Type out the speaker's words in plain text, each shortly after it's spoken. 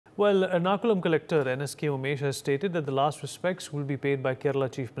Well, Ernakulam collector NSK Umesh has stated that the last respects will be paid by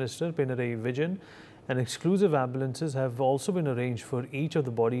Kerala Chief Minister Pinarayi Vijayan, and exclusive ambulances have also been arranged for each of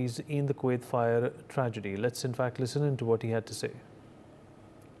the bodies in the Kuwait fire tragedy. Let's in fact listen into what he had to say.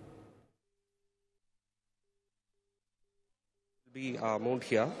 Be moved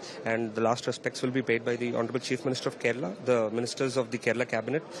here, and the last respects will be paid by the Honourable Chief Minister of Kerala, the ministers of the Kerala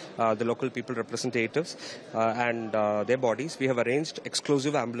Cabinet, the local people representatives and their bodies. We have arranged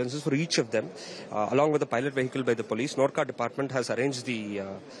exclusive ambulances for each of them, along with a pilot vehicle by the police. Norca department has arranged the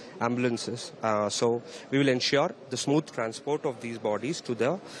ambulances, so we will ensure the smooth transport of these bodies to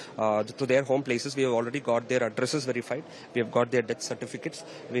their home places. We have already got their addresses verified. We have got their death certificates.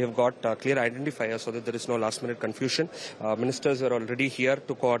 We have got clear identifiers so that there is no last-minute confusion. Ministers are already here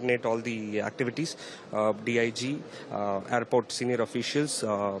to coordinate all the activities. DIG, airport senior officials,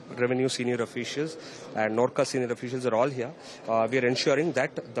 revenue senior officials and Norca senior officials are all here. We are ensuring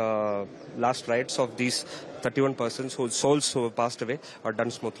that the last rites of these 31 persons whose souls who have passed away are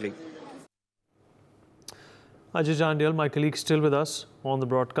done smoothly. Ajay Jandial, my colleague, still with us on the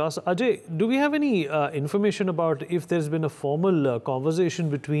broadcast. Ajay, do we have any information about if there's been a formal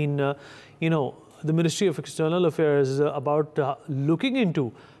conversation between, the Ministry of External Affairs about looking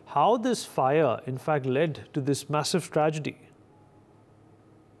into how this fire, in fact, led to this massive tragedy?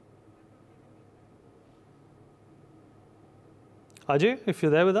 Ajay, if you're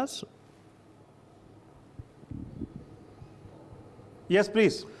there with us? Yes,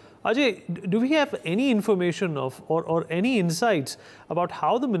 please. Ajay, do we have any information of or any insights about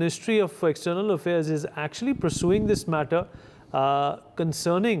how the Ministry of External Affairs is actually pursuing this matter,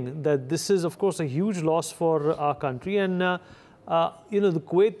 concerning that this is, of course, a huge loss for our country, and the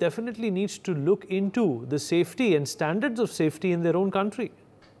Kuwait definitely needs to look into the safety and standards of safety in their own country?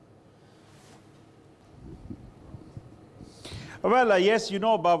 Well, yes,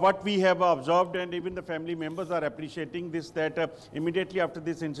 what we have observed, and even the family members are appreciating this, that immediately after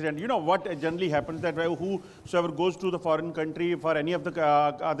this incident, what generally happens, that whosoever goes to the foreign country, for any of the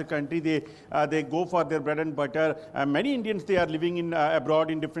other country, they go for their bread and butter. Many Indians, they are living in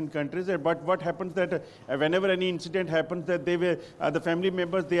abroad in different countries, but what happens that whenever any incident happens, that the family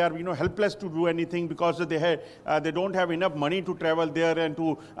members, they are helpless to do anything, because they don't have enough money to travel there and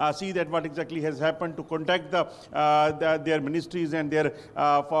to see that what exactly has happened, to contact their ministry and their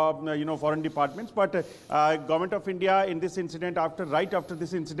foreign departments. But Government of India in this incident, right after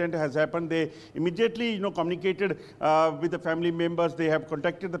this incident has happened, they immediately communicated with the family members. They have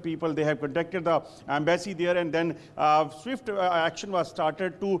contacted the people, they have contacted the embassy there, and then swift action was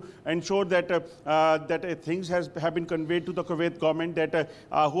started to ensure that things have been conveyed to the Kuwait government, that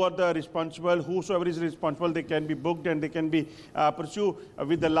who are the responsible, whosoever is responsible, they can be booked and they can be pursued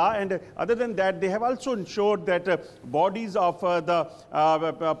with the law. And other than that, they have also ensured that bodies of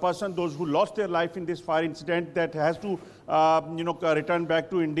the person, those who lost their life in this fire incident, that has to return back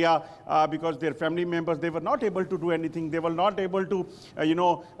to India, because their family members, they were not able to do anything. They were not able to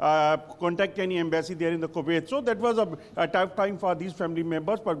contact any embassy there in the Kuwait. So that was a tough time for these family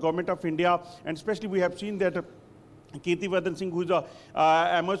members. But Government of India, and especially we have seen that Kirtivardan Singh, who is a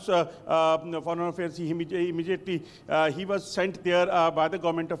MS Foreign Affairs, immediately he was sent there by the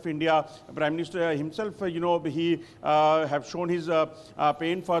Government of India. Prime Minister himself, he have shown his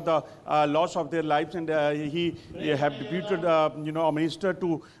pain for the loss of their lives, and he have deputed a minister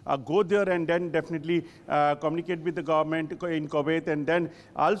to go there and then definitely communicate with the government in Kuwait, and then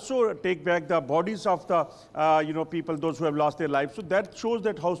also take back the bodies of the people, those who have lost their lives. So that shows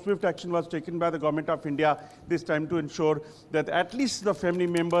that how swift action was taken by the Government of India this time to ensure that at least the family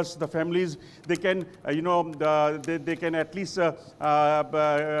members, the families, they can, they can at least go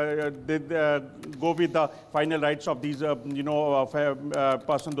with the final rights of these,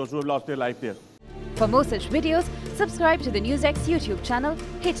 person, those who have lost their life there. For more such videos, subscribe to the NewsX YouTube channel,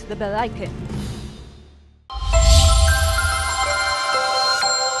 hit the bell icon.